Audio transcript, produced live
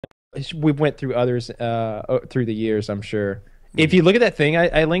we went through others through the years, I'm sure. If you look at that thing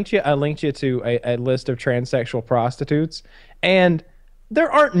I linked you to a list of transsexual prostitutes, and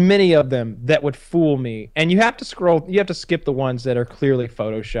there aren't many of them that would fool me. And you have to skip the ones that are clearly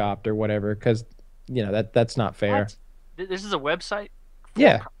photoshopped or whatever, because that's not fair. What? This is a website for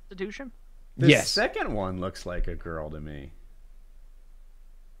Yeah. prostitution? The Yes. second one looks like a girl to me.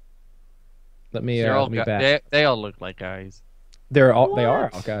 Let me back. they all look like guys. They are all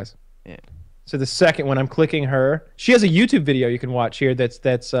guys. Yeah. So the second one, I'm clicking her. She has a YouTube video you can watch here that's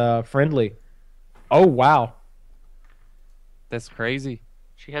friendly. Oh wow. That's crazy.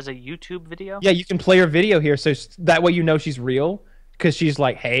 She has a YouTube video? Yeah, you can play her video here, so that way you know she's real, because she's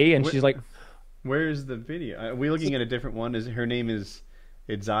like, hey, and she's like, Where's the video? Are we looking at a different one? Is her name is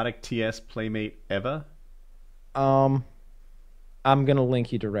Exotic TS Playmate Eva? I'm gonna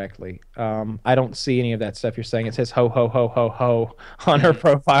link you directly. I don't see any of that stuff you're saying. It says ho ho ho ho ho on her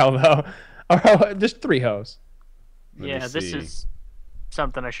profile though. Or just 3 hoes. Yeah, this is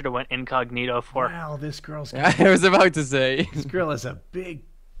something I should have went incognito for. Wow, this girl's I was about to say. this girl has a big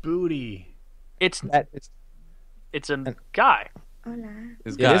booty. It's It's a guy.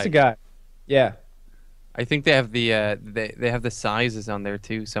 This yeah, it's guy. a guy. Yeah. I think they have the they have the sizes on there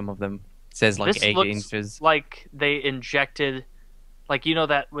too. Some of them it says like This 8 looks inches. like they injected, like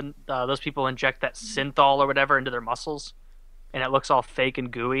that when those people inject that synthol or whatever into their muscles, and it looks all fake and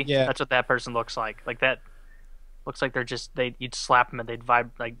gooey. Yeah. That's what that person looks like. Like that looks like you'd slap them and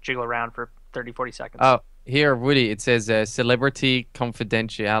they'd jiggle around for 30, 40 seconds. Oh, here, Woody. It says celebrity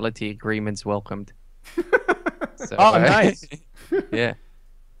confidentiality agreements welcomed. So, Oh, nice. Yeah.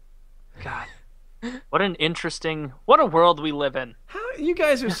 God, what a world we live in. How you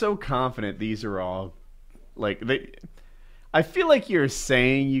guys are so confident these are all like they I feel like you're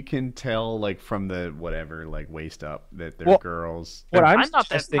saying you can tell like from the whatever like waist up that they're girls. What I'm not that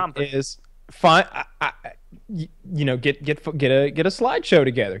suggesting confident. is find get a slideshow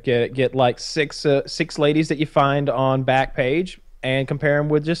together. Get like six ladies that you find on Backpage and compare them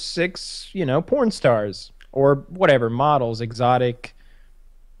with just 6 porn stars or whatever, models, exotic,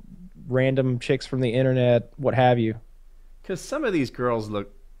 random chicks from the internet, what have you. Because some of these girls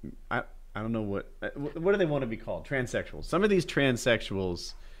look, I don't know what do they want to be called? Transsexuals. Some of these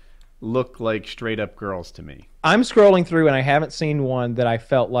transsexuals look like straight up girls to me. I'm scrolling through and I haven't seen one that I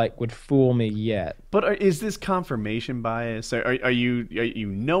felt like would fool me yet. But is this confirmation bias? Are you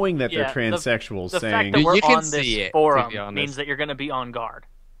knowing that they're transsexuals The saying fact that we're You can on this see it, to be forum honest. means that you're going to be on guard.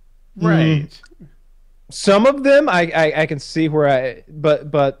 right? Some of them I can see where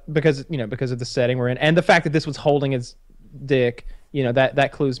but because because of the setting we're in and the fact that this was holding his dick,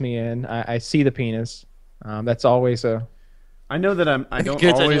 that clues me in. I see the penis. That's always a I know that I don't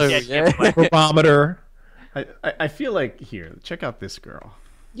Good to always. know. Yeah. barometer. I feel like here, check out this girl.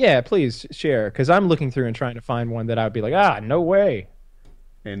 Yeah, please share, because I'm looking through and trying to find one that I would be like, no way.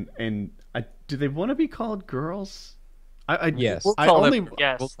 And do they want to be called girls? Yes. We'll I call only them-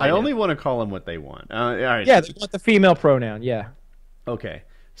 Yes. we'll I find only out. want to call them what they want. All right. Yeah, they want the female pronoun. Yeah. Okay.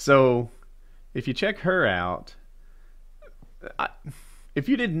 So if you check her out, if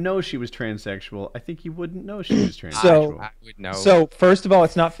you didn't know she was transsexual, I think you wouldn't know she was transsexual. I would know. So first of all,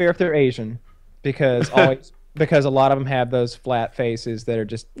 it's not fair if they're Asian, because because a lot of them have those flat faces that are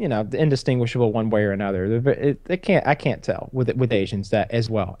just indistinguishable one way or another. I can't tell with Asians that as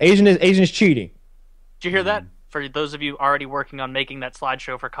well. Asian is cheating. Did you hear that? For those of you already working on making that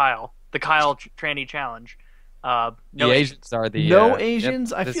slideshow for Kyle, the Kyle Tranny Challenge. the No Asians are the No yep,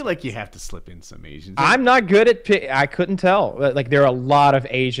 Asians? I this- feel like you have to slip in some Asians. I'm not good at. I couldn't tell. Like there are a lot of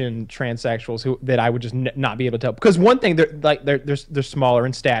Asian transsexuals that I would just not be able to tell. Because one thing, they're smaller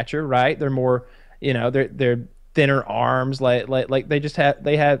in stature, right? They're more, they're thinner arms. Like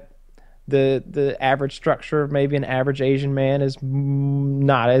they have the average structure of maybe an average Asian man is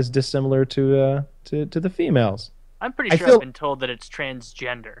not as dissimilar to the females. I'm pretty sure I've been told that it's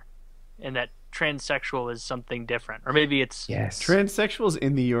transgender, and that transsexual is something different, or maybe it's Yes. Transsexuals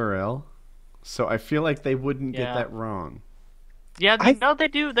in the URL, so I feel like they wouldn't get Yeah. that wrong. Yeah, no, they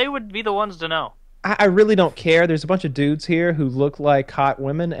do. They would be the ones to know. I really don't care. There's a bunch of dudes here who look like hot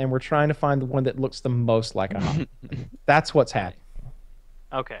women, and we're trying to find the one that looks the most like a hot woman. That's what's happening.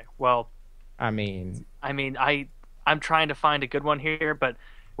 Okay, well, I mean, I'm trying to find a good one here, but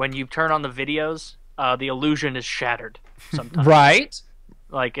when you turn on the videos, the illusion is shattered sometimes. right?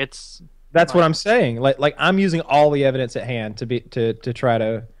 Like it's That's what I'm saying. Like I'm using all the evidence at hand to try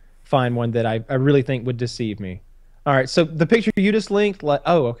to find one that I really think would deceive me. All right, so the picture you just linked,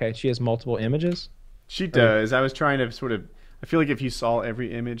 okay, she has multiple images. She does. I was trying to sort of. I feel like if you saw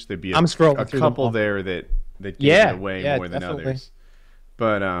every image, there'd be I'm scrolling a through them couple all. there that gave Yeah, it away yeah, more than definitely. others.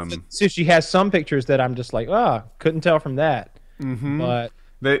 But So she has some pictures that I'm just like, couldn't tell from that. But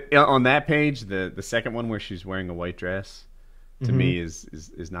on that page, the second one where she's wearing a white dress, to me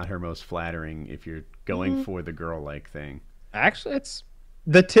is not her most flattering if you're going for the girl like thing. actually,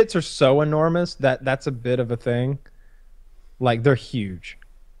 the tits are so enormous that's a bit of a thing. Like they're huge.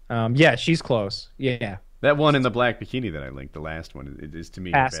 Yeah, she's close. Yeah. That one in the black bikini that I linked, the last one, it is to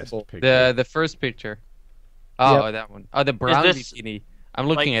me her best Passable. picture. The first picture. Oh, Yep. that one. Oh, the brown this, bikini. I'm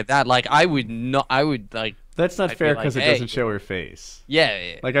looking at that. Like, I would not. I would like. That's not I'd fair be like, because it hey. doesn't show her face.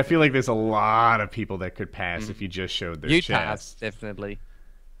 Yeah. Like I feel like there's a lot of people that could pass if you just showed their You'd chest. pass, definitely.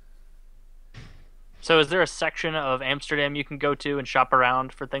 So is there a section of Amsterdam you can go to and shop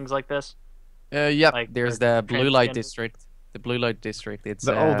around for things like this? Yep. Like, There's for the blue light transgender? district. The blue light district. It's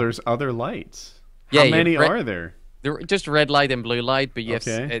There's other lights. Yeah, How you many re- are there? They're just red light and blue light, but you have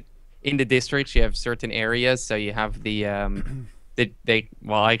Okay. in the districts you have certain areas. So you have the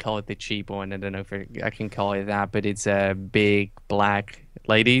well, I call it the cheap one. I don't know if I can call it that, but it's big black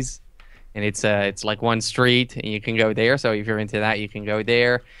ladies, and it's like one street, and you can go there. So if you're into that, you can go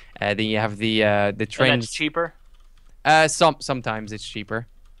there. Then you have the And trends. that's cheaper. Sometimes it's cheaper,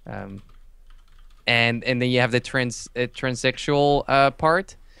 and then you have the transsexual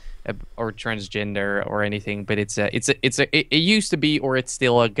part. Or transgender or anything, but it used to be, or it's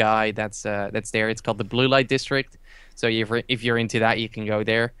still a guy that's there. It's called the blue light district. So if you're into that, you can go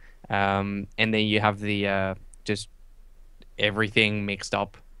there. And then you have the just everything mixed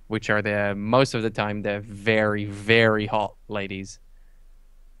up, which are the most of the time the very, very hot ladies.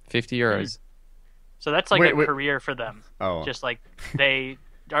 €50. So that's like Wait, a wait. career for them. Oh, Just like they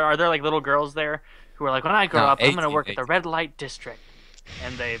are there like little girls there who are like, when I grow No, up, I'm gonna 18, work at the 18. red light district,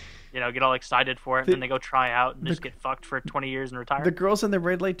 and they get all excited for it, and then they go try out and just get fucked for 20 years and retire. the girls in the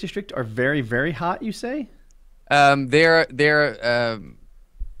red light district are very, very hot. You say? They're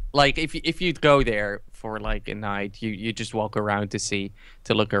like if you go there for like a night, you just walk around to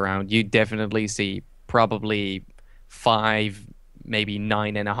look around. You definitely see probably 5, maybe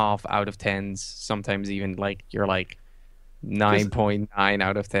 9.5 out of 10s. Sometimes even like you're like 9.9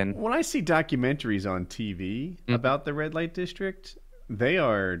 out of 10. When I see documentaries on TV about the red light district, they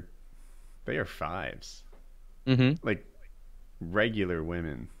are 5s. Mm-hmm. Like regular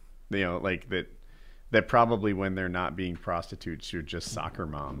women, like that probably when they're not being prostitutes, you're just soccer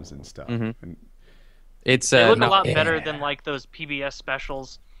moms and stuff. And It's They look no- a lot better than like those PBS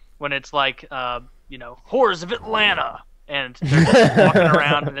specials when it's like whores of Atlanta, and they're just walking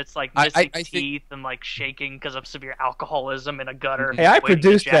around and it's like missing I think- teeth and like shaking because of severe alcoholism in a gutter. Hey, I waiting to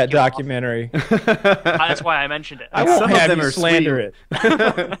produced jack that you off. documentary. That's why I mentioned it. I won't Some of have them you are slander sweet.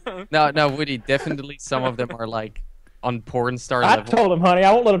 it. No, Woody. Definitely, some of them are like on porn star I level. told him, honey,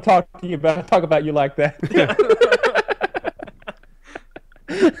 I won't let him talk about you like that.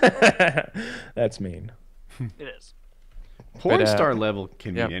 That's mean. It is. porn But, star level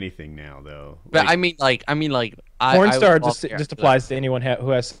can yeah. mean anything now, though. But Like, I mean, Porn I star would love just to- applies to anyone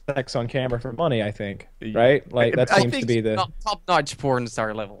who has sex on camera for money. I think, right? Like that I seems to think be the. top-notch porn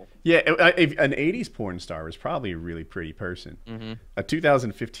star level. yeah, an '80s porn star was probably a really pretty person. A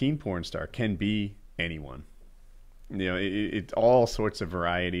 2015 porn star can be anyone. It's all sorts of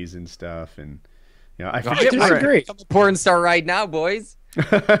varieties and stuff, and I I forget where. disagree. I'm a porn star right now, boys.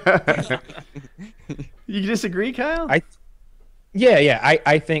 You disagree, Kyle? Yeah.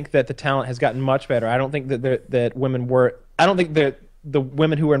 I think that the talent has gotten much better. I don't think that women were. I don't think that the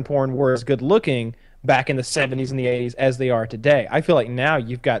women who were in porn were as good looking back in the 70s and the 80s as they are today. I feel like now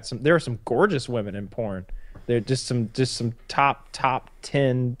you've got there are some gorgeous women in porn. They're just some top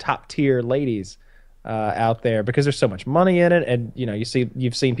 10 top tier ladies out there because there's so much money in it, and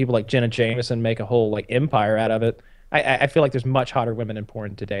you've seen people like Jenna Jameson make a whole like empire out of it. I feel like there's much hotter women in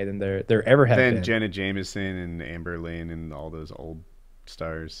porn today than there ever have been. Jenna Jameson and Amber Lynn and all those old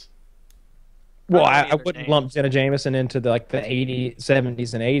stars. Well, I don't know I any of their wouldn't names. lump Jenna Jameson into the 80s,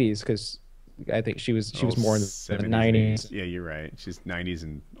 70s, and 80s because I think she was more in the 70s, 90s. Yeah, you're right. She's 90s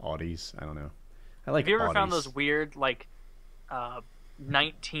and aughties. I don't know. I like Have you ever found aughties. those weird like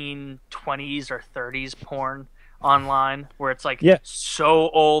 1920s or 30s porn online where it's like Yeah. so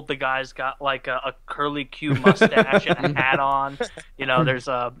old the guy's got like a curly Q mustache and a hat on. There's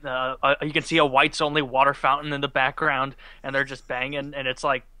you can see a whites only water fountain in the background and they're just banging, and it's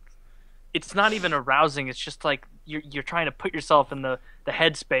like it's not even arousing. It's just like you're trying to put yourself in the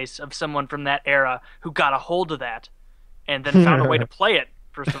headspace of someone from that era who got a hold of that and then found a way to play it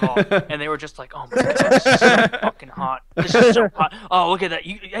first of all, and they were just like, "Oh my god, this is so fucking hot! This is so hot! Oh, look at that!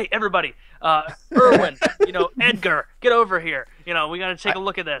 Hey, everybody, Erwin, Edgar, get over here! We got to take a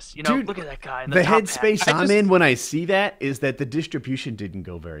look at this! Dude, look at that guy in the top headspace hat. I'm in when I see that is that the distribution didn't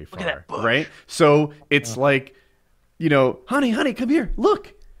go very far, Look at that bush. right? So it's like, honey, come here,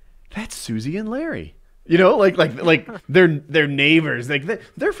 look, that's Susie and Larry. Like they're neighbors. Like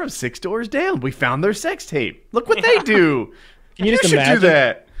they're from 6 doors down. We found their sex tape. Look what they do. Can you just should imagine do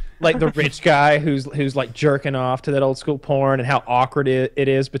that. Like the rich guy who's like jerking off to that old school porn, and how awkward it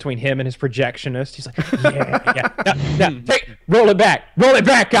is between him and his projectionist. He's like, yeah, roll it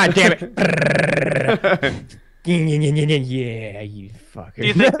back, god damn it. Yeah, you fucker. Do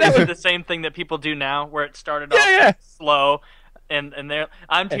you think this is the same thing that people do now, where it started off slow? And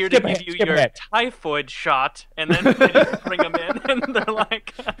I'm here to give you your typhoid shot, and then they just bring them in, and they're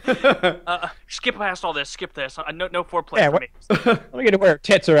like, skip past all this, skip this. No foreplay for me. Let me get to where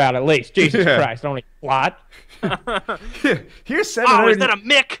tits are out at least. Jesus Christ, only plot. Here's 700. Oh, is that a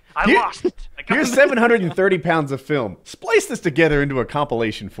Mick? I lost it. Here's 730 pounds of film. Splice this together into a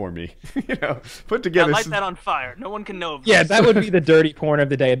compilation for me. Put together. Light that on fire. No one can know. Of yeah, this. that would be the dirty porn of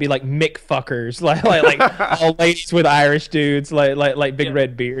the day. It'd be like Mick fuckers, like all ladies with Irish dudes, like big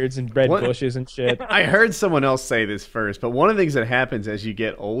red beards and red bushes and shit. I heard someone else say this first, but one of the things that happens as you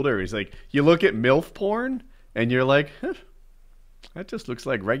get older is like you look at MILF porn and you're like, that just looks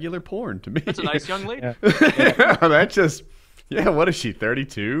like regular porn to me. That's a nice young lady. That just. Yeah, what is she,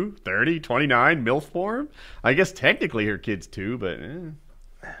 32, 30, 29, MILF porn? I guess technically her kid's 2, but...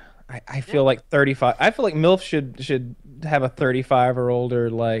 I feel like 35... I feel like MILF should have a 35 or older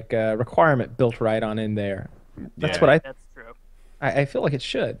requirement built right on in there. That's what I... That's true. I feel like it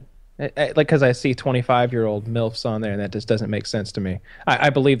should. Because I see 25-year-old MILFs on there, and that just doesn't make sense to me. I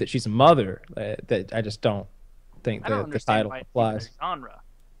believe that she's a mother. That I just don't think the title applies. Genre.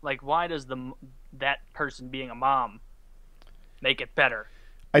 Like, why does that person being a mom... make it better?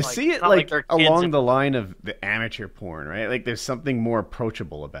 I see it like along the line of the amateur porn, right? Like there's something more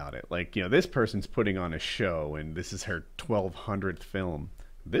approachable about it. Like, this person's putting on a show and this is her 1200th film.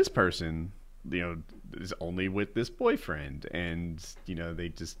 This person, is only with this boyfriend and, they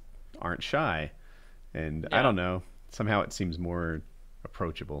just aren't shy. And I don't know. Somehow it seems more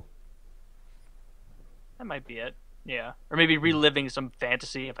approachable. That might be it. Yeah. Or maybe reliving some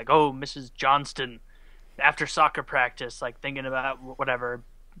fantasy of like, oh, Mrs. Johnston. After soccer practice, like thinking about whatever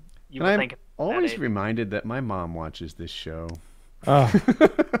you were thinking. I'm always reminded that my mom watches this show. Oh,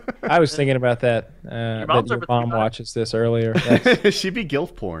 I was thinking about that. Your mom watches this earlier. She'd be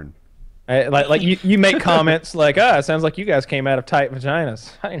gilf porn. Like you make comments like, it sounds like you guys came out of tight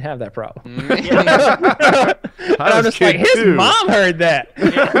vaginas. I didn't have that problem. I'm just like, his mom heard that.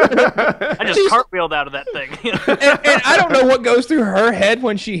 Yeah. I just cartwheeled out of that thing. and I don't know what goes through her head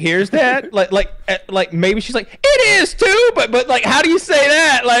when she hears that. Like maybe she's like, it is too, but like, how do you say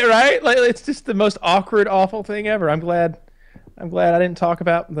that? Like, right? Like, it's just the most awkward, awful thing ever. I'm glad I didn't talk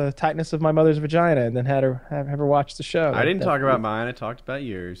about the tightness of my mother's vagina and then have her watch the show. I didn't talk about mine. I talked about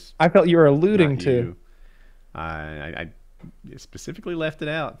yours. I felt you were alluding to. I specifically left it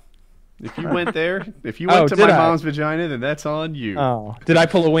out. If you went there, if you went to my mom's vagina, then that's on you. Oh, did I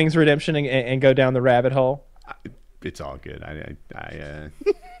pull a Wings Redemption and go down the rabbit hole? It's all good.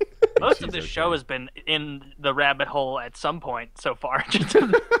 Most of this show has been in the rabbit hole at some point so far. Just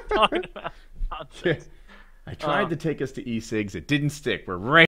talking about nonsense. I tried to take us to e-cigs. It didn't stick. We're right